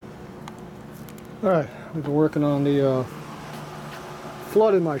Alright, we've been working on the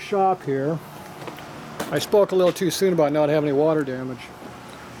flood in my shop here. I spoke a little too soon about not having any water damage.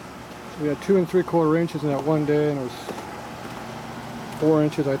 So we had 2 3/4 inches in that one day, and it was 4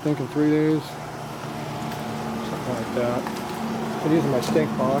 inches I think in 3 days. Something like that. Been using my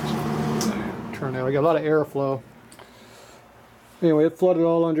stink box. Turn out, I got a lot of airflow. Anyway, it flooded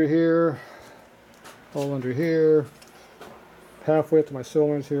all under here, halfway up to my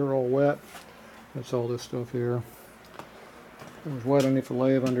cylinders here, all wet. That's all this stuff here. It was wet underneath the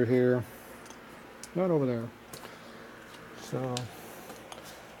lathe under here. Not over there. So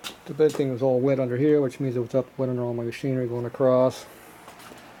the big thing was all wet under here, which means it was up wet under all my machinery going across.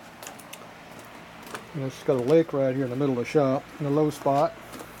 And it's got a lake right here in the middle of the shop, in the low spot,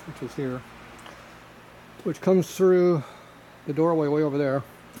 which is here, which comes through the doorway way over there.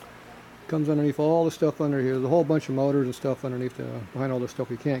 Comes underneath all the stuff under here. There's a whole bunch of motors and stuff underneath behind all the stuff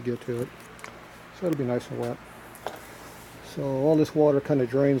we can't get to it. So it'll be nice and wet. So all this water kind of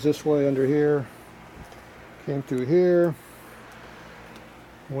drains this way under here, came through here,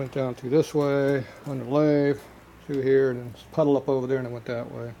 went down through this way, under the lathe, through here, and then puddled up over there and it went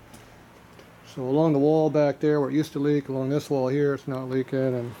that way. So along the wall back there where it used to leak, along this wall here it's not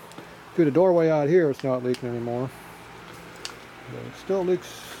leaking, and through the doorway out here it's not leaking anymore. But it still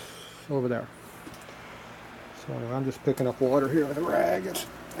leaks over there. So anyway, I'm just picking up water here with a rag.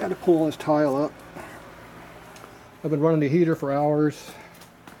 I had to pull this tile up. I've been running the heater for hours,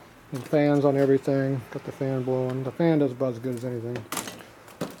 and fans on everything. Got the fan blowing. The fan does about as good as anything.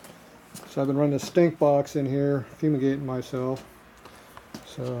 So I've been running the stink box in here, fumigating myself.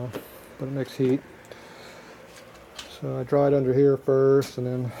 So, but it makes heat. So I dried under here first, and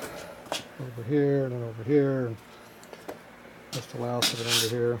then over here, and then over here, and just allows for it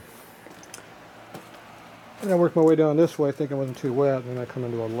under here. And I worked my way down this way, thinking it wasn't too wet, and then I come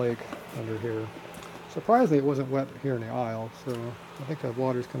into a lake under here. Surprisingly, it wasn't wet here in the aisle, so I think that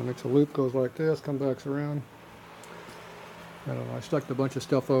water's kind of makes a loop, goes like this, comes back around. I don't know, I stuck a bunch of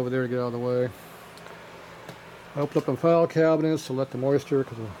stuff over there to get out of the way. I opened up the file cabinets to let the moisture,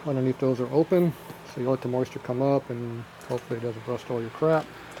 because underneath those are open, so you let the moisture come up and hopefully it doesn't rust all your crap.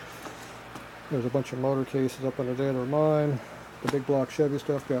 There's a bunch of motor cases up under there that are mine. The big block Chevy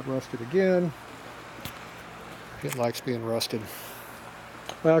stuff got rusted again. It likes being rusted.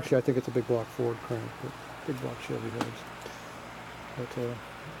 Well, actually, I think it's a big block Ford crank, but big block Chevy heads. But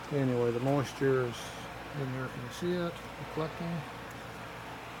anyway, the moisture is in there. Can you see it? Reflecting.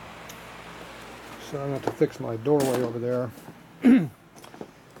 So I'm going to have to fix my doorway over there.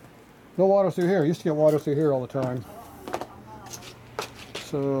 No water through here. I used to get water through here all the time.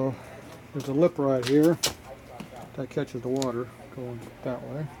 So there's a lip right here that catches the water going that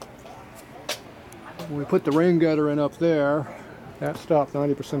way. When we put the rain gutter in up there, that stopped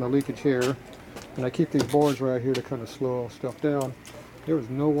 90% of leakage here. And I keep these boards right here to kind of slow stuff down. There was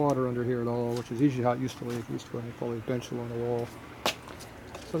no water under here at all, which is usually how it used to leak. It used to run all these benches along the wall.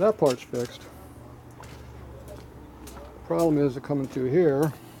 So that part's fixed. The problem is that coming through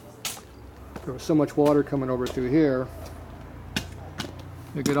here, there was so much water coming over through here.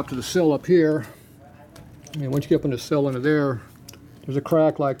 You get up to the sill up here, and once you get up in the sill under there, there's a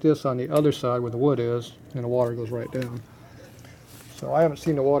crack like this on the other side where the wood is, and the water goes right down. So I haven't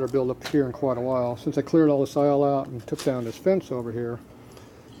seen the water build up here in quite a while. Since I cleared all this aisle out and took down this fence over here,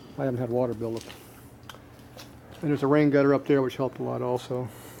 I haven't had water build up. And there's a rain gutter up there which helped a lot also.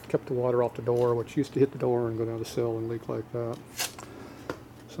 Kept the water off the door, which used to hit the door and go down the sill and leak like that.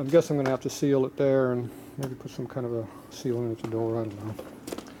 So I'm guessing I'm going to have to seal it there and maybe put some kind of a sealant at the door, I don't know.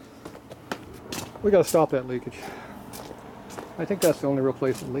 We got to stop that leakage. I think that's the only real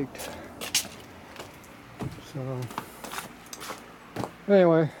place it leaked. So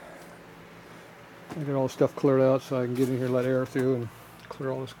anyway, I get all the stuff cleared out so I can get in here, let air through, and clear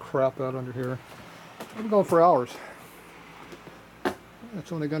all this crap out under here. I've been going for hours.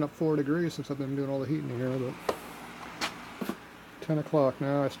 It's only gone up 4 degrees since I've been doing all the heating in here, but 10 o'clock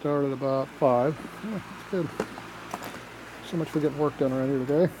now. I started about 5. Yeah, it's good. So much for getting work done around here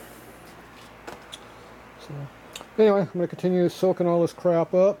today. So anyway, I'm going to continue soaking all this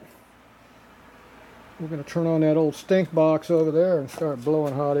crap up. We're going to turn on that old stink box over there and start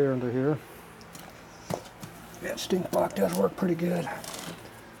blowing hot air into here. That stink box does work pretty good.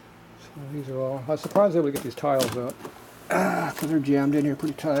 So these are all, I was surprised they were able to get these tiles up. Because they're jammed in here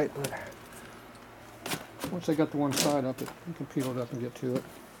pretty tight, but once I got the one side up, you can peel it up and get to it.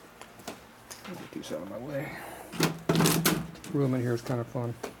 I'll get these out of my way. Room in here is kind of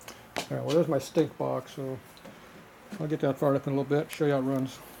fun. Alright, well there's my stink box, so I'll get that fired up in a little bit, show you how it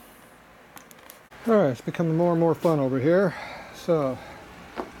runs. Alright, it's becoming more and more fun over here. So,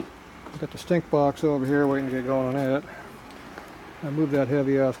 Got the stink box over here waiting to get going on it. I moved that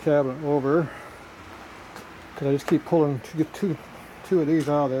heavy ass cabinet over because I just keep pulling to get two of these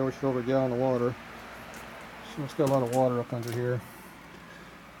out of there, which is over a gallon of water. So it's got a lot of water up under here.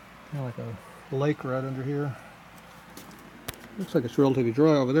 Kind of like a lake right under here. Looks like it's relatively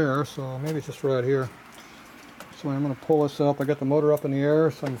dry over there, so maybe it's just right here. So I'm going to pull this up. I got the motor up in the air,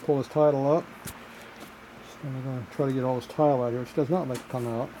 so I can pull this tidal up. So I'm going to try to get all this tile out here, which does not like to come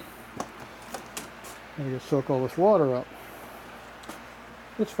out. And just soak all this water up.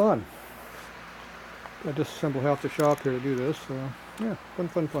 It's fun. I just assembled half the shop here to do this, so yeah,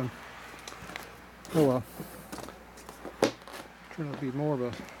 fun. Oh well. Turned out to be more of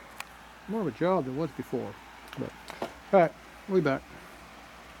a job than it was before. But alright, we'll be back.